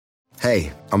Hey,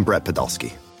 I'm Brett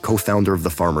Podolsky, co-founder of The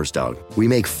Farmer's Dog. We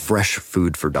make fresh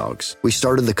food for dogs. We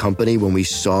started the company when we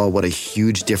saw what a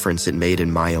huge difference it made in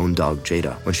my own dog,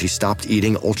 Jada, when she stopped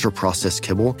eating ultra-processed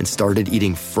kibble and started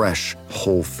eating fresh,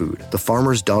 whole food. The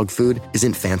Farmer's Dog food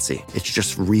isn't fancy. It's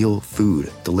just real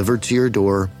food delivered to your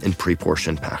door in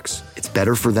pre-portioned packs. It's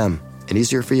better for them and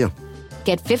easier for you.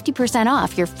 Get 50%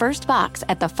 off your first box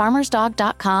at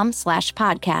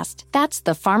thefarmersdog.com/podcast. That's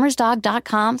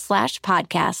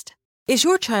thefarmersdog.com/podcast. Is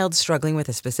your child struggling with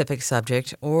a specific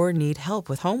subject or need help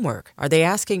with homework? Are they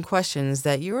asking questions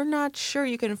that you're not sure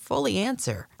you can fully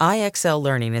answer? IXL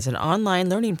Learning is an online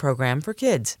learning program for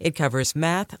kids. It covers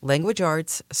math, language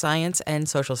arts, science, and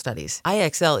social studies.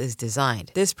 IXL is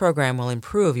designed. This program will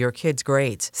improve your kids'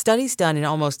 grades. Studies done in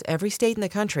almost every state in the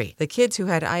country. The kids who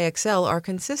had IXL are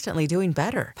consistently doing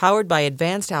better. Powered by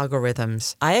advanced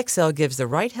algorithms, IXL gives the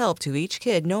right help to each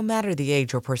kid no matter the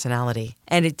age or personality.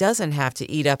 And it doesn't have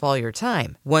to eat up all your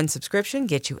time. One subscription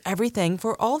gets you everything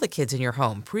for all the kids in your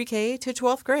home, pre-K to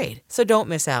 12th grade. So don't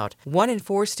miss out. 1 in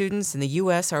 4 students in the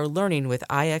U.S. are learning with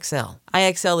IXL.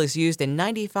 IXL is used in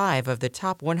 95 of the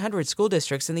top 100 school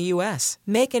districts in the U.S.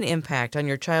 Make an impact on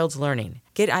your child's learning.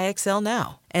 Get IXL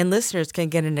now. And listeners can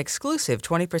get an exclusive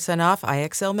 20% off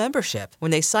IXL membership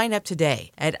when they sign up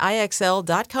today at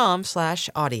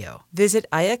IXL.com/audio. Visit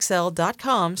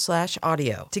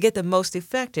IXL.com/audio to get the most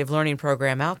effective learning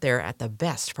program out there at the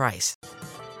best price.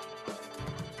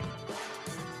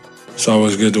 It's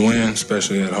always good to win,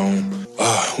 especially at home.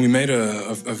 We made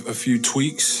a few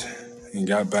tweaks and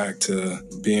got back to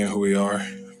being who we are,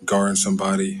 guarding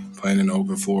somebody, playing in the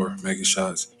open floor, making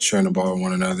shots, sharing the ball with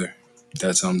one another.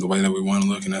 That's the way that we want to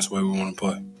look, and that's the way we want to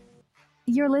play.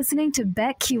 You're listening to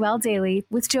BetQL Daily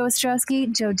with Joe Ostrowski,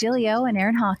 Joe Giglio, and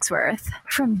Aaron Hawksworth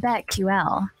from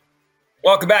BetQL.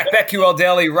 Welcome back, BetQL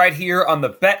Daily, right here on the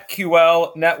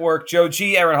BetQL Network. Joe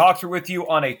G, Aaron Hawksworth with you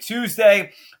on a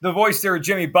Tuesday. The voice there,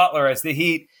 Jimmy Butler, as the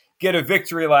Heat get a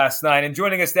victory last night. And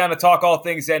joining us now to talk all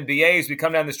things NBA as we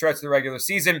come down the stretch of the regular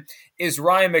season is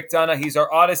Ryan McDonough. He's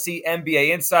our Odyssey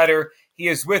NBA insider. He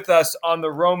is with us on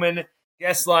the Roman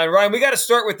guest line. Ryan, we got to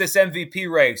start with this MVP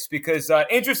race because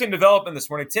interesting development this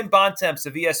morning. Tim Bontemps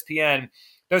of ESPN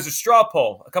does a straw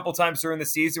poll a couple times during the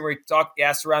season where he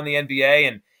asks around the NBA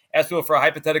and asks people for a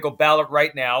hypothetical ballot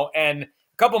right now. And a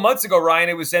couple months ago, Ryan,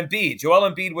 it was Embiid. Joel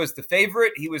Embiid was the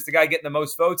favorite. He was the guy getting the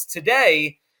most votes.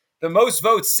 Today, the most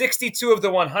votes, 62 of the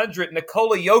 100,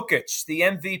 Nikola Jokic, the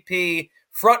MVP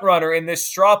frontrunner in this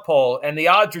straw poll. And the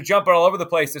odds are jumping all over the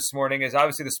place this morning as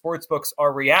obviously the sports books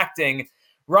are reacting.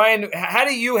 Ryan, how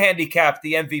do you handicap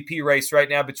the MVP race right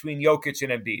now between Jokic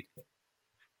and Embiid?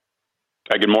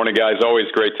 Good morning, guys.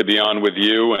 Always great to be on with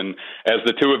you. And as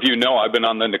the two of you know, I've been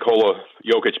on the Nikola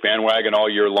Jokic bandwagon all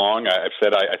year long. I've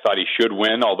said I thought he should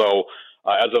win, although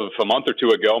as of a month or two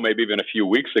ago, maybe even a few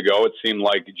weeks ago, it seemed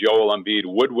like Joel Embiid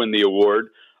would win the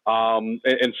award.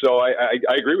 And so I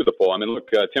agree with the poll. I mean, look,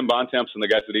 Tim Bontemps and the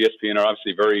guys at ESPN are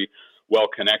obviously very well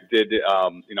connected.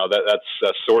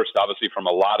 That's sourced obviously from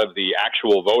a lot of the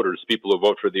actual voters, people who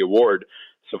vote for the award.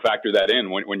 So factor that in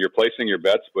when you're placing your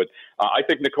bets. But I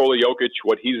think Nikola Jokic,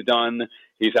 what he's done,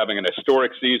 he's having an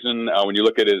historic season. When you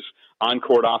look at his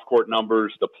on-court, off-court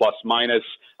numbers, the plus-minus,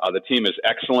 the team is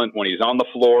excellent when he's on the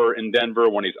floor in Denver.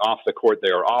 When he's off the court,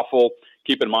 they are awful.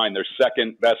 Keep in mind, their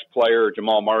second-best player,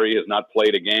 Jamal Murray, has not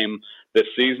played a game this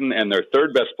season, and their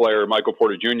third-best player, Michael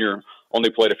Porter Jr., only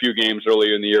played a few games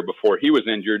earlier in the year before he was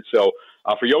injured. So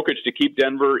for Jokic to keep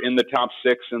Denver in the top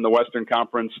 6 in the Western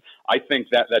Conference, I think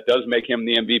that does make him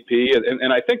the MVP.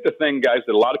 And I think the thing, guys,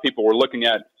 that a lot of people were looking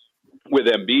at with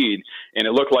Embiid, and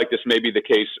it looked like this may be the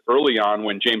case early on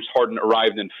when James Harden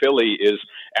arrived in Philly, is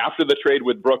after the trade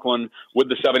with Brooklyn, would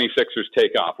the 76ers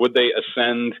take off? Would they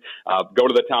ascend, go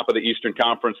to the top of the Eastern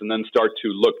Conference, and then start to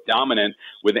look dominant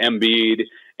with Embiid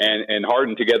and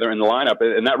Harden together in the lineup?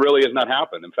 And that really has not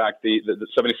happened. In fact, the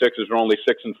 76ers are only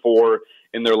 6-4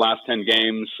 in their last 10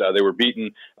 games. They were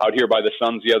beaten out here by the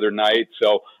Suns the other night.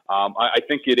 So I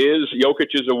think it is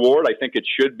Jokic's award. I think it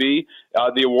should be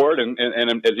the award. And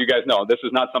as you guys know, this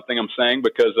is not something I'm saying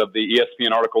because of the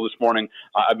ESPN article this morning.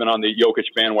 I've been on the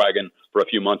Jokic bandwagon for a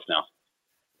few months now.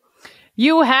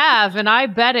 You have, and I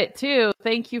bet it too.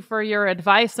 Thank you for your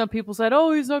advice. Some people said,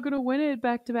 oh, he's not going to win it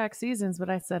back-to-back seasons. But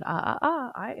I said,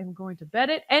 I am going to bet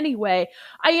it anyway.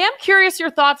 I am curious your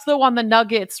thoughts, though, on the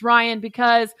Nuggets, Ryan,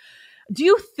 because do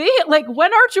you think,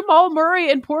 when are Jamal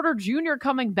Murray and Porter Jr.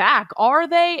 coming back? Are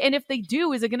they? And if they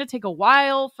do, is it going to take a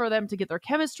while for them to get their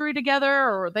chemistry together,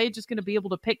 or are they just going to be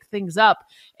able to pick things up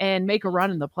and make a run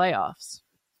in the playoffs?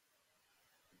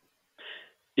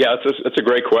 Yeah, it's a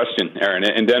great question, Aaron.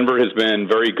 And Denver has been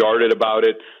very guarded about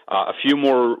it. a few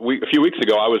weeks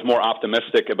ago, I was more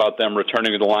optimistic about them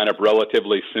returning to the lineup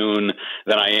relatively soon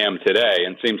than I am today.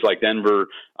 And it seems like Denver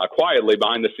quietly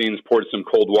behind the scenes poured some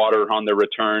cold water on their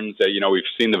returns. We've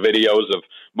seen the videos of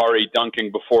Murray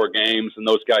dunking before games and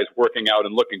those guys working out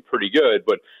and looking pretty good.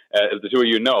 But as the two of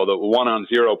you know, the 1-on-0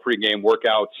 pregame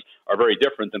workouts are very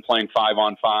different than playing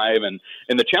 5-on-5. And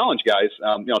the challenge, guys,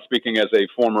 speaking as a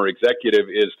former executive,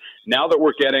 is now that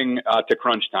we're getting to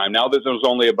crunch time, now that there's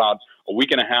only about a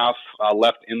week and a half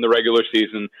left in the regular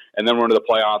season, and then we're into the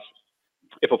playoffs.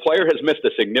 If a player has missed a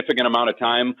significant amount of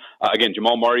time, again,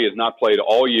 Jamal Murray has not played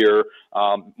all year.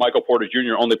 Michael Porter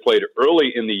Jr. only played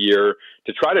early in the year.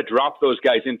 To try to drop those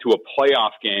guys into a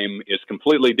playoff game is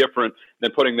completely different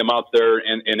than putting them out there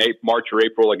in March or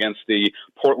April against the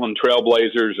Portland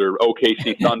Trailblazers or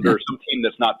OKC Thunder, some team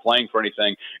that's not playing for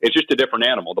anything. It's just a different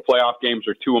animal. The playoff games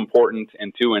are too important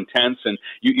and too intense, and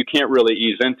you can't really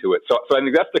ease into it. So I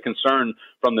think that's the concern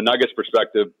from the Nuggets'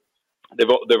 perspective. They've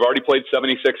already played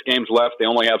 76 games left. They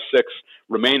only have 6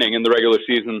 remaining in the regular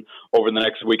season over the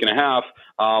next week and a half.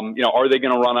 Are they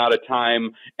going to run out of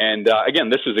time? And again,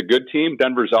 this is a good team.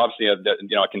 Denver's obviously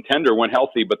a contender when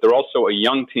healthy, but they're also a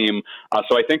young team.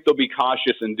 So I think they'll be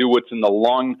cautious and do what's in the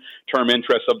long-term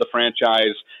interest of the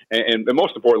franchise, and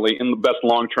most importantly, in the best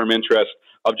long-term interest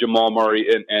of Jamal Murray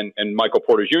and Michael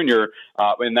Porter Jr.,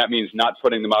 and that means not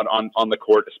putting them out on the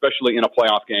court, especially in a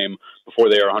playoff game before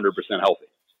they are 100% healthy.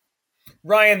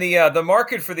 Ryan, the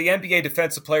market for the NBA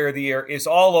Defensive Player of the Year is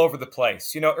all over the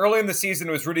place. Early in the season,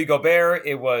 it was Rudy Gobert.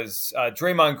 It was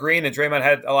Draymond Green, and Draymond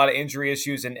had a lot of injury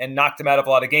issues and knocked him out of a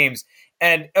lot of games.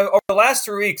 And over the last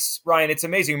 3 weeks, Ryan, it's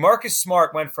amazing. Marcus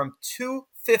Smart went from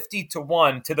 250 to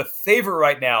 1 to the favorite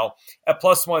right now at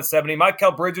plus 170.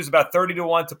 Mikal Bridges about 30 to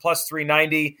 1 to plus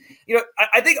 390.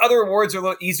 I think other awards are a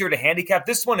little easier to handicap.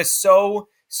 This one is so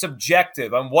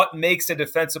subjective on what makes a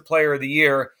Defensive Player of the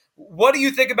Year. What do you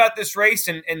think about this race,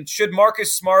 and should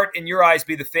Marcus Smart, in your eyes,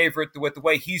 be the favorite with the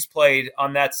way he's played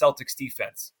on that Celtics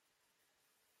defense?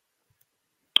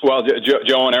 Well,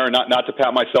 Joe and Aaron, not to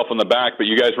pat myself on the back, but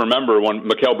you guys remember when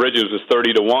Mikal Bridges was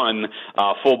 30 to 1,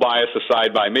 full bias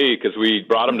aside by me, because we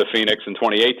brought him to Phoenix in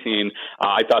 2018.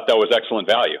 I thought that was excellent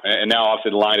value. And now,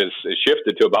 obviously, the line is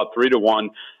shifted to about 3 to 1.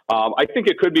 I think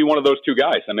it could be one of those two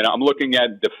guys. I mean, I'm looking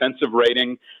at defensive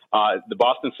rating. The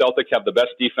Boston Celtics have the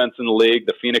best defense in the league.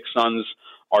 The Phoenix Suns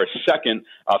are second.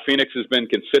 Phoenix has been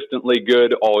consistently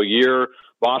good all year.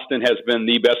 Boston has been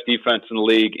the best defense in the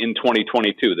league in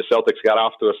 2022. The Celtics got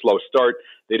off to a slow start.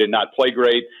 They did not play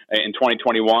great in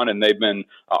 2021, and they've been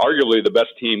arguably the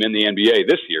best team in the NBA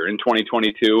this year in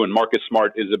 2022, and Marcus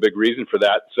Smart is a big reason for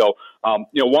that. So,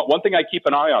 one thing I keep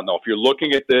an eye on, though, if you're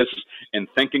looking at this and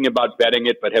thinking about betting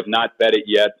it but have not bet it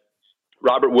yet,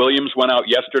 Robert Williams went out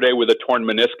yesterday with a torn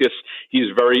meniscus. He's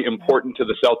very important to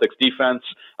the Celtics defense.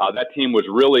 That team was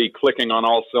really clicking on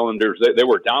all cylinders. They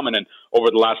were dominant over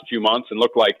the last few months and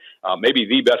looked like maybe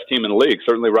the best team in the league,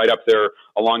 certainly right up there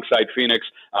alongside Phoenix.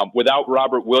 Without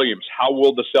Robert Williams, how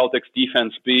will the Celtics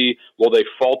defense be? Will they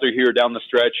falter here down the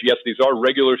stretch? Yes, these are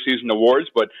regular season awards,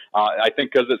 but I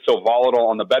think because it's so volatile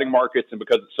on the betting markets and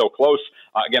because it's so close,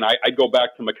 again, I'd go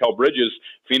back to Mikal Bridges.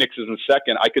 Phoenix is in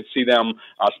second. I could see them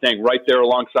staying right there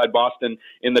alongside Boston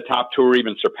in the top two or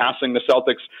even surpassing the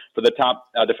Celtics for the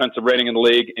top defensive rating in the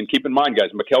league. And keep in mind, guys,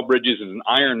 Mikal Bridges is an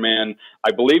Iron Man.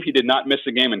 I believe he did not miss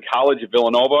a game in college at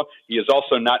Villanova. He has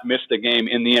also not missed a game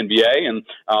in the NBA. And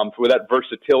with that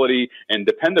versatility and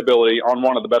dependability on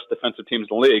one of the best defensive teams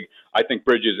in the league, I think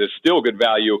Bridges is still good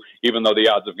value, even though the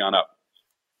odds have gone up.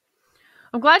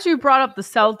 I'm glad you brought up the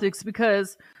Celtics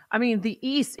because, I mean, the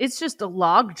East, it's just a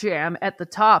logjam at the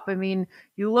top. I mean,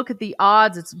 you look at the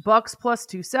odds, it's Bucks plus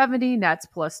 270, Nets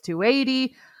plus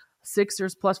 280,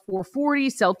 Sixers plus 440,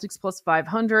 Celtics plus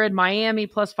 500, Miami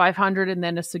plus 500, and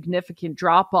then a significant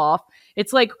drop-off.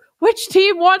 It's like, which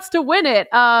team wants to win it?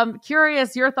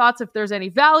 Curious your thoughts if there's any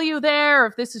value there or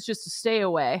if this is just a stay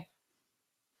away.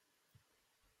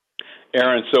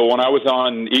 Aaron, so when I was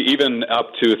on, even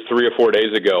up to 3 or 4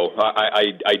 days ago,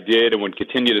 I did and would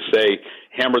continue to say,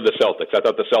 hammer the Celtics. I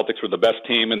thought the Celtics were the best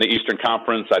team in the Eastern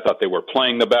Conference. I thought they were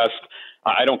playing the best.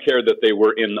 I don't care that they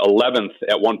were in 11th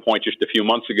at one point just a few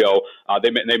months ago.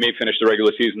 They may finish the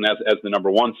regular season as the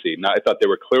number 1 seed. Now, I thought they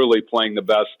were clearly playing the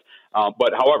best.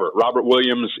 But however, Robert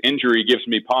Williams' injury gives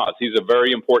me pause. He's a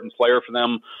very important player for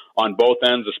them on both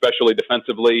ends, especially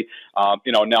defensively.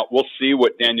 Now we'll see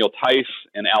what Daniel Tice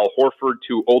and Al Horford,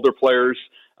 two older players,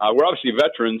 We're obviously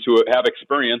veterans who have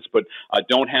experience, but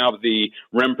don't have the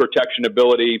rim protection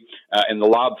ability and the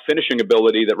lob finishing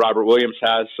ability that Robert Williams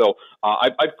has. So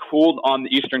I've cooled on the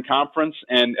Eastern Conference,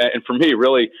 and for me,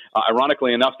 really,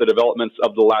 ironically enough, the developments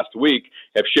of the last week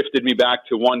have shifted me back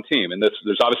to one team. And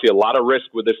there's obviously a lot of risk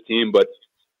with this team, but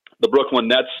the Brooklyn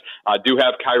Nets do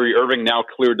have Kyrie Irving now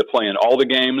cleared to play in all the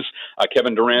games.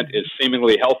 Kevin Durant is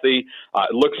seemingly healthy.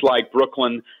 It looks like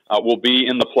Brooklyn will be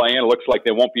in the play-in. It looks like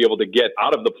they won't be able to get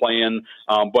out of the play-in.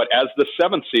 But as the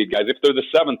 7th seed, guys, if they're the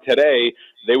 7th today,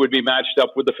 they would be matched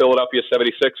up with the Philadelphia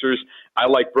 76ers. I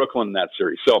like Brooklyn in that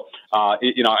series. So, I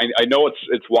know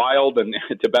it's wild and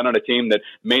to bet on a team that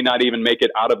may not even make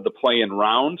it out of the play-in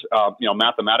round.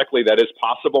 Mathematically, that is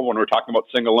possible when we're talking about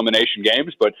single elimination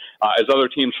games. But as other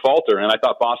teams falter, and I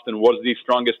thought Boston was the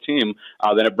strongest team,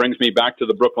 then it brings me back to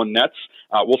the Brooklyn Nets.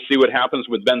 We'll see what happens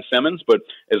with Ben Simmons. But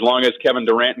as long as Kevin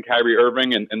Durant and Kyrie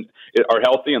Irving and are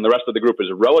healthy and the rest of the group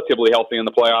is relatively healthy in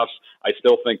the playoffs, I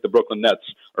still think the Brooklyn Nets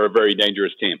are a very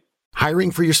dangerous team. Hiring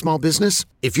for your small business?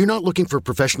 If you're not looking for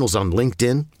professionals on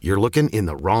LinkedIn, you're looking in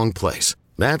the wrong place.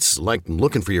 That's like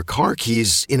looking for your car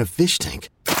keys in a fish tank.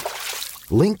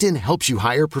 LinkedIn helps you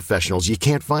hire professionals you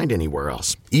can't find anywhere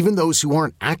else, even those who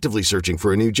aren't actively searching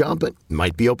for a new job but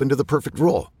might be open to the perfect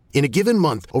role. In a given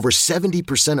month, over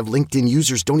 70% of LinkedIn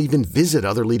users don't even visit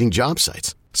other leading job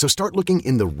sites. So start looking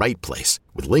in the right place.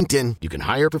 With LinkedIn, you can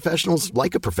hire professionals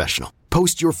like a professional.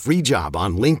 Post your free job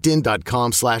on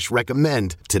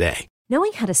linkedin.com/recommend today.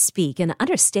 Knowing how to speak and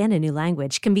understand a new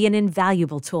language can be an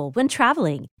invaluable tool when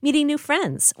traveling, meeting new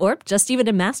friends, or just even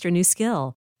to master a new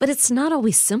skill. But it's not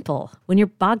always simple when you're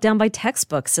bogged down by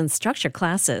textbooks and structured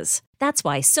classes. That's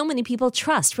why so many people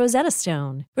trust Rosetta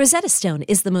Stone. Rosetta Stone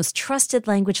is the most trusted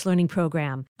language learning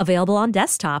program, available on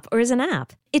desktop or as an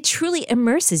app. It truly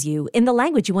immerses you in the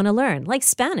language you want to learn, like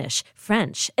Spanish,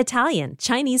 French, Italian,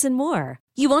 Chinese, and more.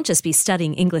 You won't just be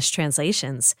studying English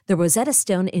translations. The Rosetta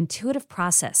Stone intuitive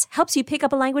process helps you pick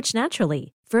up a language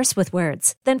naturally, first with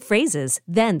words, then phrases,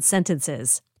 then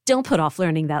sentences. Don't put off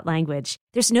learning that language.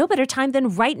 There's no better time than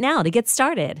right now to get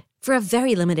started. For a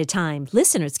very limited time,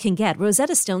 listeners can get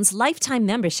Rosetta Stone's lifetime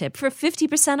membership for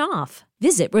 50% off.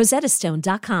 Visit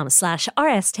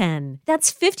rosettastone.com/rs10.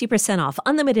 That's 50% off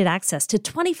unlimited access to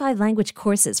 25 language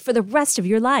courses for the rest of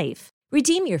your life.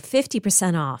 Redeem your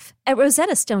 50% off at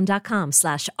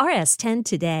rosettastone.com/rs10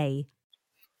 today.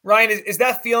 Ryan, is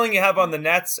that feeling you have on the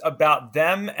Nets about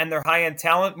them and their high-end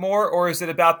talent more, or is it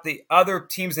about the other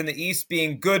teams in the East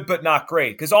being good but not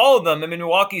great? Because all of them,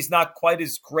 Milwaukee's not quite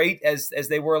as great as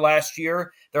they were last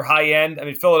year. They're high-end.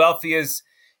 Philadelphia's,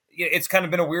 it's kind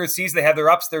of been a weird season. They have their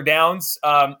ups, their downs,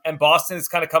 and Boston has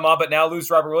kind of come on, but now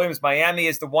lose Robert Williams. Miami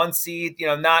is the 1 seed,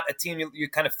 not a team you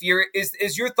kind of fear.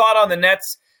 Is your thought on the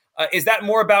Nets, is that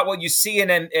more about what you see in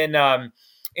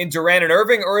Durant and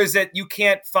Irving, or is it you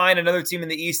can't find another team in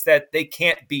the East that they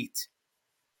can't beat?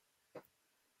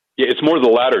 Yeah, it's more the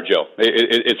latter, Joe.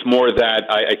 It's more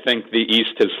that I think the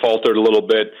East has faltered a little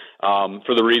bit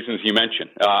for the reasons you mentioned.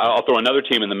 I'll throw another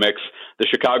team in the mix, the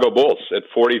Chicago Bulls at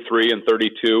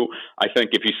 43-32. I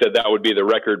think if you said that would be the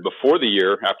record before the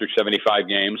year after 75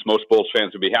 games, most Bulls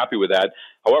fans would be happy with that.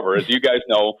 However, as you guys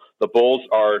know, the Bulls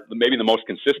are maybe the most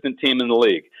consistent team in the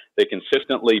league. They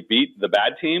consistently beat the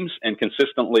bad teams and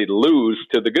consistently lose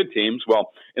to the good teams.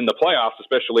 Well, in the playoffs,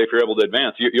 especially if you're able to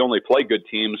advance, you only play good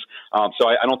teams. So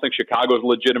I don't think Chicago's a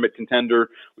legitimate contender.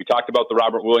 We talked about the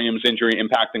Robert Williams injury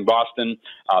impacting Boston.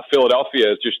 Philadelphia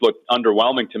has just looked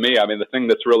underwhelming to me. The thing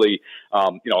that's really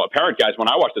apparent, guys, when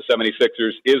I watch the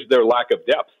 76ers is their lack of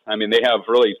depth. They have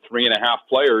really 3.5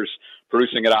 players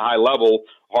producing at a high level.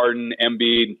 Harden,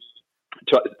 Embiid,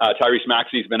 Tyrese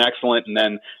Maxey's been excellent, and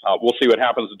then we'll see what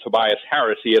happens with Tobias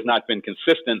Harris. He has not been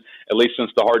consistent, at least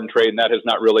since the Harden trade, and that has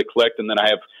not really clicked. And then I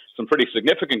have some pretty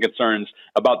significant concerns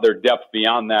about their depth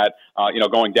beyond that,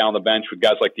 going down the bench with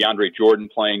guys like DeAndre Jordan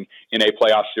playing in a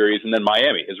playoff series. And then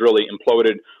Miami has really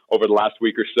imploded over the last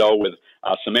week or so with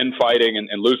some infighting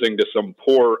and losing to some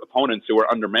poor opponents who are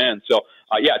undermanned. So,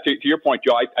 to your point,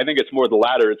 Joe, I think it's more the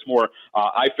latter. It's more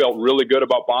I felt really good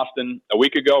about Boston a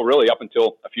week ago, really up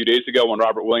until a few days ago when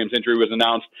Robert Williams' injury was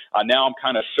announced. Now I'm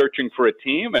kind of searching for a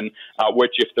team, and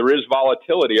which if there is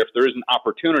volatility, if there is an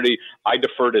opportunity, I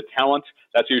defer to talent.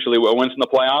 That's usually what wins in the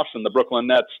playoffs. And the Brooklyn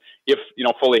Nets, if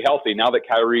fully healthy, now that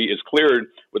Kyrie is cleared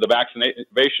with the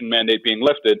vaccination mandate being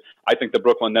lifted, I think the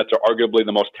Brooklyn Nets are arguably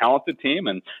the most talented team.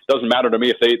 And it doesn't matter to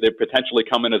me if they potentially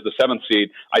come in as the 7th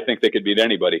seed. I think they could beat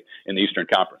anybody in the Eastern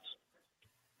Conference.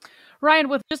 Ryan,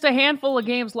 with just a handful of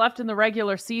games left in the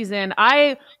regular season,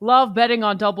 I love betting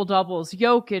on double-doubles.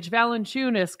 Jokic,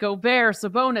 Valanciunas, Gobert,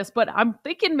 Sabonis, but I'm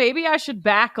thinking maybe I should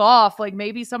back off. Like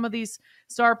maybe some of these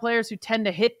star players who tend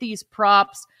to hit these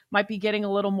props might be getting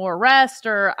a little more rest?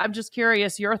 Or I'm just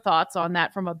curious your thoughts on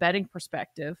that from a betting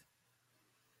perspective.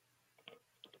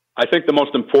 I think the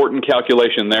most important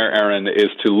calculation there, Aaron, is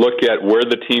to look at where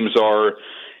the teams are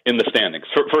in the standings.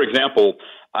 For example,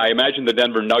 I imagine the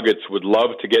Denver Nuggets would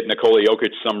love to get Nikola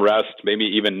Jokic some rest, maybe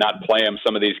even not play him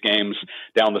some of these games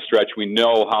down the stretch. We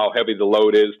know how heavy the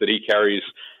load is that he carries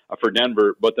for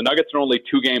Denver, but the Nuggets are only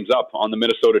 2 games up on the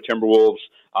Minnesota Timberwolves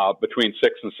between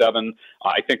 6 and 7.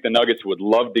 I think the Nuggets would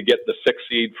love to get the 6th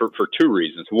seed for 2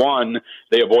 reasons. One,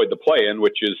 they avoid the play-in,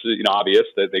 which is obvious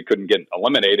that they couldn't get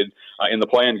eliminated in the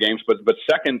play-in games. But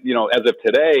second, as of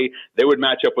today, they would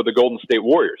match up with the Golden State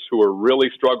Warriors, who are really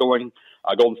struggling.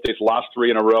 Golden State's lost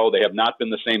 3 in a row. They have not been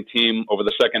the same team over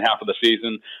the second half of the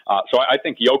season. So I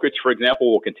think Jokic, for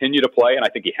example, will continue to play, and I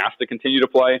think he has to continue to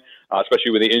play,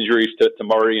 especially with the injuries to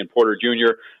Murray and Porter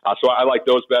Jr. So I like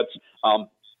those bets.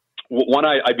 One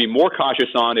I'd be more cautious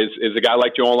on is a guy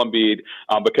like Joel Embiid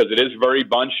because it is very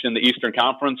bunched in the Eastern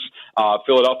Conference.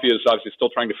 Philadelphia is obviously still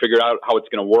trying to figure out how it's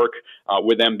going to work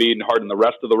with Embiid and Harden, the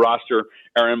rest of the roster,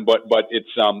 Aaron. But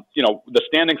it's the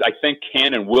standings I think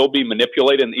can and will be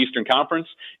manipulated in the Eastern Conference.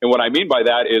 And what I mean by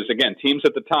that is, again, teams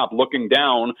at the top looking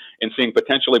down and seeing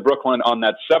potentially Brooklyn on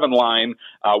that 7 line,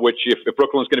 which if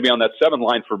Brooklyn's going to be on that 7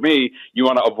 line, for me, you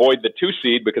want to avoid the 2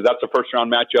 seed because that's a first-round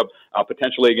matchup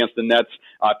potentially against the Nets.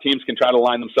 Teams can try to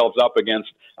line themselves up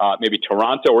against maybe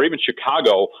Toronto or even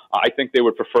Chicago. I think they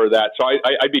would prefer that. So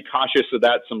I'd be cautious of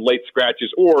that, some late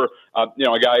scratches, or a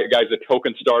guy's a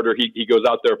token starter. He goes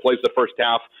out there, plays the first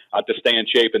half to stay in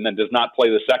shape, and then does not play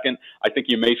the second. I think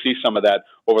you may see some of that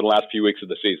over the last few weeks of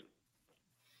the season.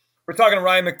 We're talking to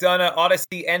Ryan McDonough,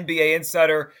 Odyssey NBA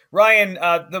insider. Ryan,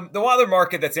 the other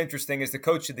market that's interesting is the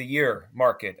Coach of the Year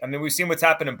market. I mean, we've seen what's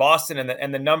happened in Boston,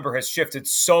 and the number has shifted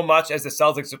so much as the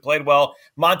Celtics have played well.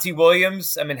 Monty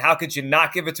Williams, I mean, how could you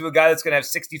not give it to a guy that's going to have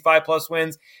 65-plus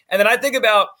wins? And then I think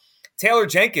about Taylor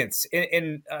Jenkins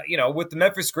with the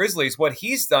Memphis Grizzlies, what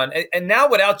he's done. And now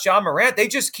without Ja Morant, they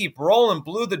just keep rolling,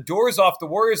 blew the doors off the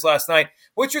Warriors last night.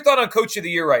 What's your thought on Coach of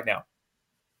the Year right now?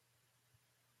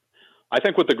 I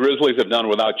think what the Grizzlies have done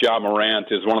without Ja Morant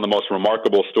is one of the most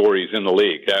remarkable stories in the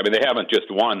league. I mean, they haven't just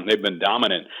won. They've been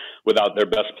dominant without their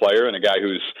best player and a guy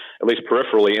who's at least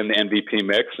peripherally in the MVP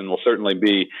mix and will certainly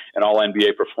be an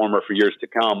all-NBA performer for years to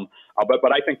come.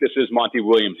 But I think this is Monty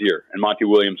Williams' year and Monty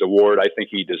Williams' award. I think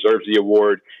he deserves the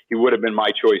award. He would have been my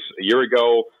choice a year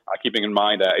ago, keeping in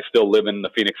mind I still live in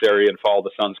the Phoenix area and follow the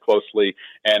Suns closely.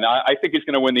 And I think he's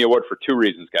going to win the award for 2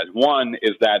 reasons, guys. One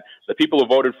is that the people who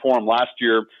voted for him last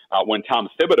year when Tom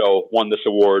Thibodeau won this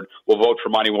award will vote for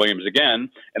Monty Williams again.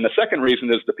 And the second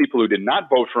reason is the people who did not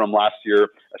vote for him last year,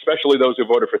 especially those who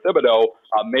voted for Thibodeau,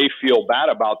 may feel bad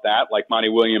about that, like Monty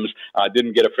Williams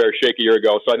didn't get a fair shake a year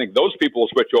ago. So I think those people will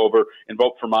switch over and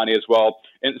vote for Monty as well.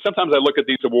 And sometimes I look at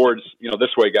these awards,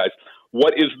 this way, guys.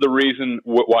 What is the reason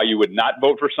why you would not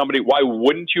vote for somebody? Why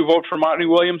wouldn't you vote for Monty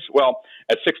Williams? Well,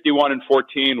 at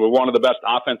 61-14, we're one of the best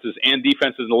offenses and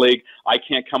defenses in the league. I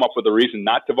can't come up with a reason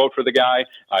not to vote for the guy.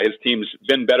 His team's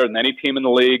been better than any team in the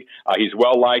league. He's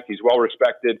well-liked. He's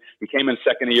well-respected. He came in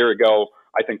second a year ago.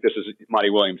 I think this is Monty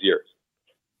Williams' year.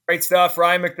 Great stuff.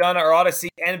 Ryan McDonough, our Odyssey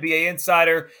NBA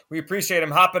insider. We appreciate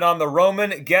him hopping on the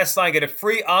Roman guest line. Get a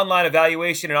free online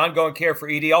evaluation and ongoing care for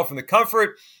ED from the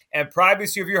comfort and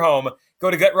privacy of your home. Go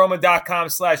to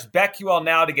GetRoman.com/BetQL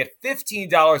now to get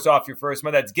 $15 off your first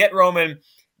month. That's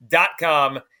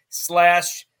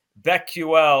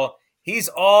GetRoman.com/BetQL. He's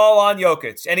all on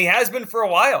Jokic, and he has been for a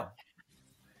while.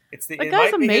 The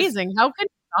guy's amazing. How can you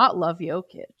not love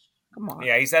Jokic? Come on.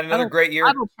 Yeah, he's had another great year.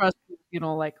 I don't trust you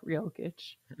don't like Jokic.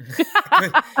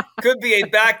 Could be a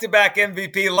back-to-back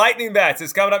MVP. Lightning Bets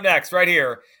is coming up next right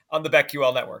here on the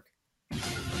BetQL Network.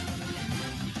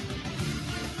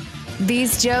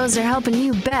 These Joes are helping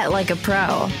you bet like a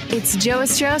pro. It's Joe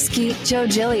Ostrowski, Joe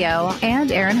Giglio,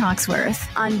 and Aaron Hawksworth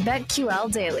on BetQL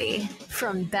Daily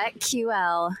from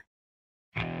BetQL.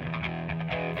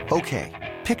 Okay,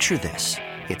 picture this.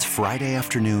 It's Friday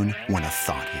afternoon when a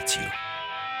thought hits you.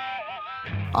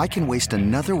 I can waste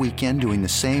another weekend doing the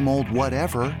same old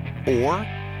whatever, or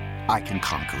I can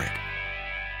conquer it.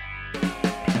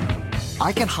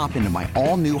 I can hop into my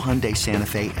all-new Hyundai Santa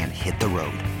Fe and hit the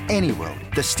road. Any road.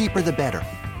 The steeper, the better.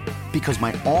 Because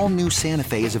my all-new Santa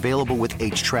Fe is available with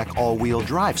H-Track all-wheel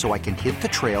drive, so I can hit the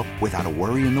trail without a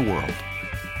worry in the world.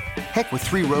 Heck, with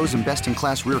 3 rows and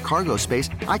best-in-class rear cargo space,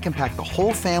 I can pack the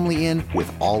whole family in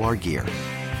with all our gear.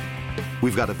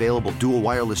 We've got available dual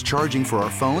wireless charging for our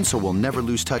phones, so we'll never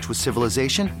lose touch with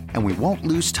civilization, and we won't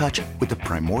lose touch with the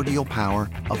primordial power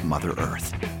of Mother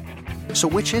Earth. So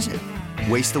which is it?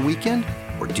 Waste the weekend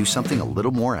or do something a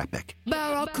little more epic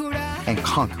and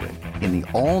conquer it in the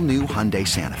all-new Hyundai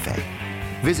Santa Fe.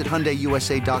 Visit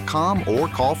HyundaiUSA.com or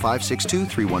call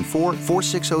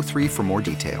 562-314-4603 for more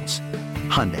details.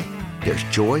 Hyundai, there's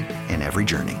joy in every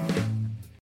journey.